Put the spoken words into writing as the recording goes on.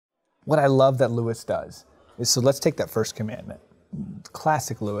what I love that Lewis does is, so let's take that first commandment.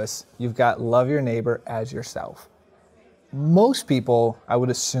 Classic Lewis, you've got love your neighbor as yourself. Most people, I would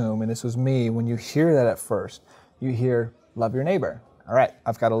assume, and this was me, when you hear that at first, you hear love your neighbor. All right,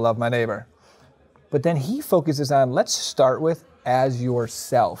 I've got to love my neighbor. But then he focuses on, let's start with as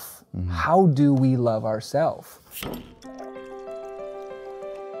yourself. How do we love ourselves?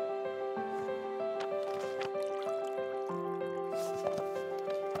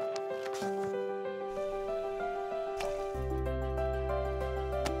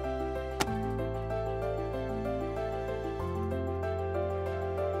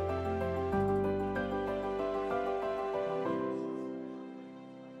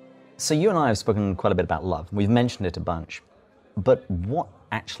 So you and I have spoken quite a bit about love. We've mentioned it a bunch. But what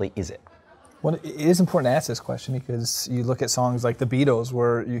actually is it? Well, it is important to ask this question because you look at songs like the Beatles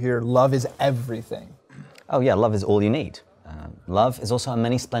where you hear love is everything. Oh yeah, love is all you need. Love is also a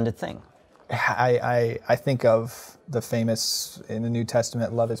many splendid thing. I think of the famous, in the New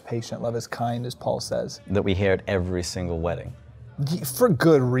Testament, love is patient, love is kind, as Paul says. That we hear at every single wedding. For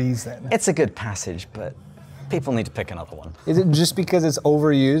good reason. It's a good passage, but people need to pick another one. Is it just because it's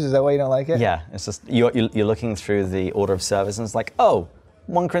overused? Is that why you don't like it? Yeah, it's just, you're looking through the order of service and it's like, oh,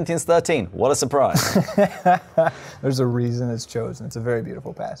 1 Corinthians 13, what a surprise. There's a reason it's chosen. It's a very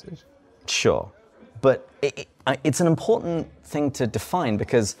beautiful passage. Sure, but it's an important thing to define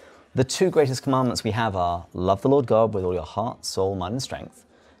because the 2 greatest commandments we have are love the Lord God with all your heart, soul, mind, and strength,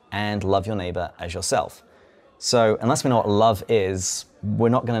 and love your neighbor as yourself. So unless we know what love is, we're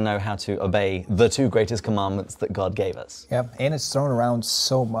not going to know how to obey the 2 greatest commandments that God gave us. Yeah, and it's thrown around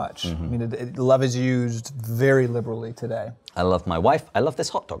so much. I mean, love is used very liberally today. I love my wife. I love this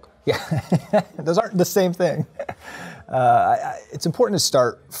hot dog. Yeah, those aren't the same thing. It's important to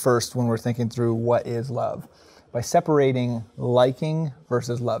start first when we're thinking through what is love by separating liking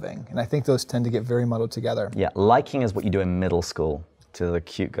versus loving. And I think those tend to get very muddled together. Yeah, liking is what you do in middle school to the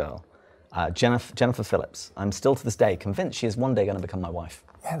cute girl. Jennifer Phillips. I'm still to this day convinced she is one day going to become my wife.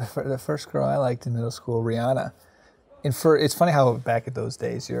 Yeah, the first girl I liked in middle school, Rihanna. And it's funny how back at those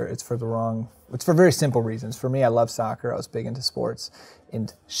days, it's for very simple reasons. For me, I love soccer. I was big into sports,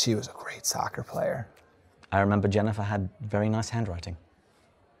 and she was a great soccer player. I remember Jennifer had very nice handwriting.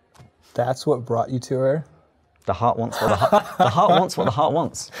 That's what brought you to her? The heart wants what the heart wants what the heart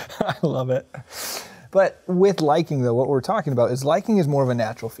wants. I love it. But with liking, though, what we're talking about is liking is more of a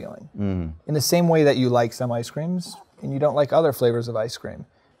natural feeling. In the same way that you like some ice creams and you don't like other flavors of ice cream.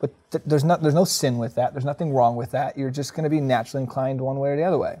 But there's no sin with that. There's nothing wrong with that. You're just going to be naturally inclined one way or the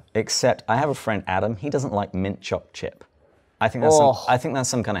other way. Except I have a friend, Adam. He doesn't like mint chocolate chip. I think that's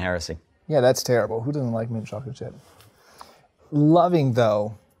some kind of heresy. Yeah, that's terrible. Who doesn't like mint chocolate chip? Loving,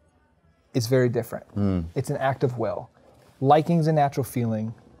 though, is very different. It's an act of will. Liking is a natural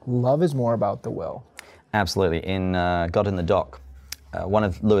feeling. Love is more about the will. Absolutely. In God in the Dock, one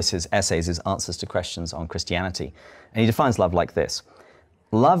of Lewis's essays is Answers to Questions on Christianity. And he defines love like this.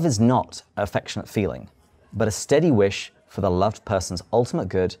 Love is not an affectionate feeling, but a steady wish for the loved person's ultimate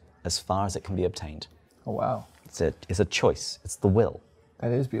good as far as it can be obtained. Oh, wow. It's a choice. It's the will.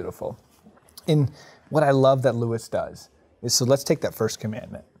 That is beautiful. And what I love that Lewis does is, so let's take that first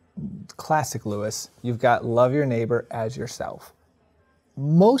commandment. Classic Lewis, you've got love your neighbor as yourself.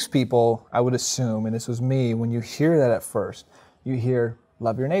 Most people, I would assume, and this was me, when you hear that at first, you hear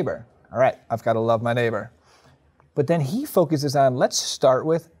love your neighbor. All right, I've got to love my neighbor. But then he focuses on, let's start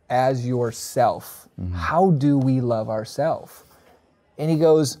with as yourself. How do we love ourselves? And he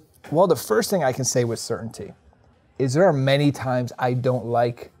goes, well, the first thing I can say with certainty is there are many times I don't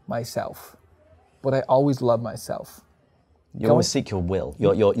like myself, but I always love myself. You always seek your will,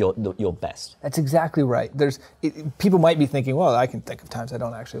 your best. That's exactly right. People might be thinking, well, I can think of times I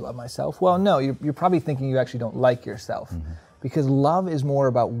don't actually love myself. Well, no, you're probably thinking you actually don't like yourself. Because love is more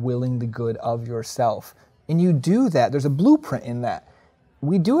about willing the good of yourself. And you do that. There's a blueprint in that.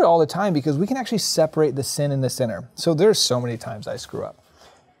 We do it all the time because we can actually separate the sin and the sinner. So there's so many times I screw up.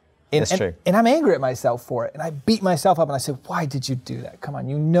 That's true. And I'm angry at myself for it. And I beat myself up and I say, why did you do that? Come on,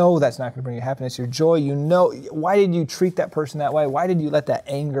 you know that's not going to bring you happiness, your joy. You know, why did you treat that person that way? Why did you let that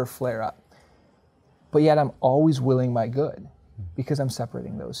anger flare up? But yet I'm always willing my good because I'm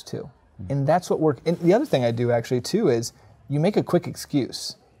separating those two. And that's what and the other thing I do actually too is you make a quick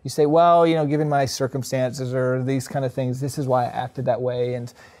excuse. You say, well, given my circumstances or these kind of things, this is why I acted that way.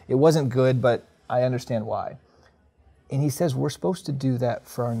 And it wasn't good, but I understand why. And he says we're supposed to do that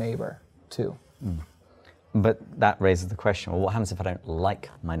for our neighbor, too. But that raises the question, well, what happens if I don't like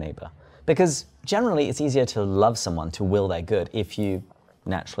my neighbor? Because generally it's easier to love someone, to will their good, if you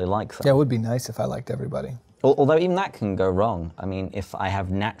naturally like them. Yeah, it would be nice if I liked everybody. Although even that can go wrong. I mean, if I have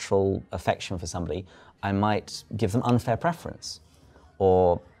natural affection for somebody, I might give them unfair preference.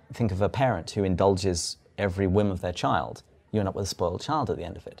 Or think of a parent who indulges every whim of their child. You end up with a spoiled child at the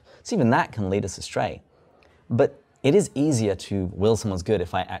end of it. So even that can lead us astray. But it is easier to will someone's good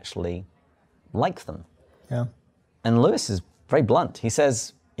if I actually like them. Yeah. And Lewis is very blunt. He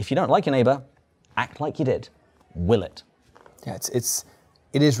says, if you don't like your neighbor, act like you did. Will it. Yeah,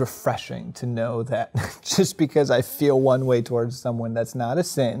 it is refreshing to know that just because I feel one way towards someone, that's not a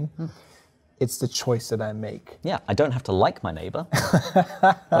sin. It's the choice that I make. Yeah, I don't have to like my neighbor,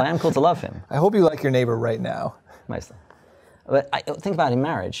 but I am called to love him. I hope you like your neighbor right now. Mostly. But think about in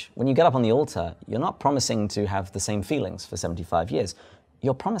marriage, when you get up on the altar, you're not promising to have the same feelings for 75 years.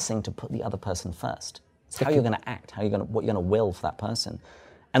 You're promising to put the other person first. It's how you're going to act, what you're going to will for that person.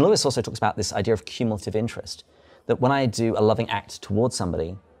 And Lewis also talks about this idea of cumulative interest, that when I do a loving act towards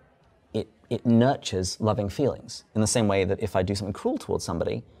somebody, it nurtures loving feelings. In the same way that if I do something cruel towards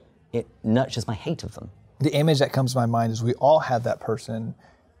somebody, it nurtures my hate of them. The image that comes to my mind is we all have that person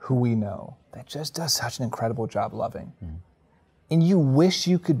who we know that just does such an incredible job loving. And you wish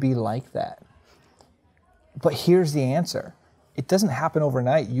you could be like that. But here's the answer. It doesn't happen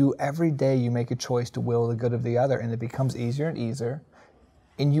overnight. Every day you make a choice to will the good of the other, and it becomes easier and easier.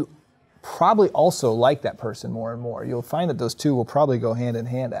 And you probably also like that person more and more. You'll find that those two will probably go hand in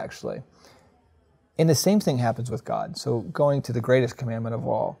hand, actually. And the same thing happens with God. So going to the greatest commandment of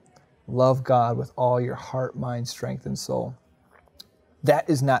all, love God with all your heart, mind, strength, and soul. That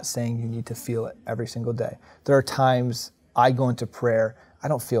is not saying you need to feel it every single day. There are times I go into prayer, I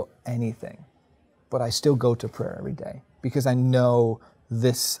don't feel anything, but I still go to prayer every day because I know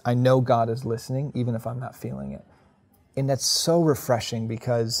God is listening, even if I'm not feeling it. And that's so refreshing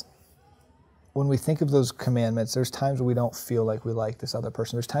because when we think of those commandments, there's times where we don't feel like we like this other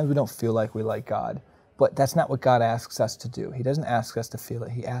person. There's times we don't feel like we like God. But that's not what God asks us to do. He doesn't ask us to feel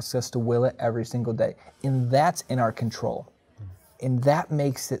it. He asks us to will it every single day. And that's in our control. And that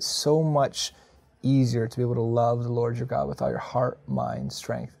makes it so much easier to be able to love the Lord your God with all your heart, mind,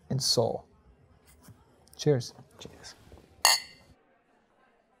 strength, and soul. Cheers. Cheers.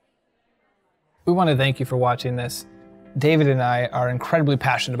 We want to thank you for watching this. David and I are incredibly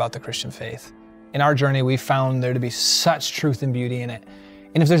passionate about the Christian faith. In our journey, we found there to be such truth and beauty in it.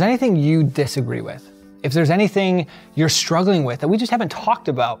 And if there's anything you disagree with, if there's anything you're struggling with that we just haven't talked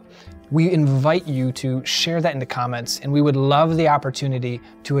about, we invite you to share that in the comments, and we would love the opportunity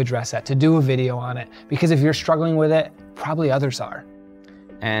to address that, to do a video on it, because if you're struggling with it, probably others are.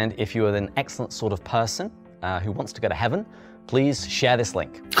 And if you are an excellent sort of person who wants to go to heaven, please share this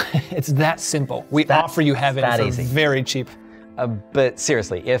link. It's that simple. We offer you heaven for very cheap. But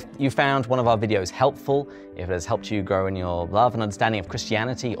seriously, if you found one of our videos helpful, if it has helped you grow in your love and understanding of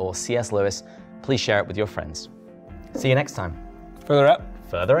Christianity or C.S. Lewis, please share it with your friends. See you next time. Further up.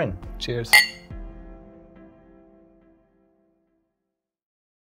 Further in. Cheers.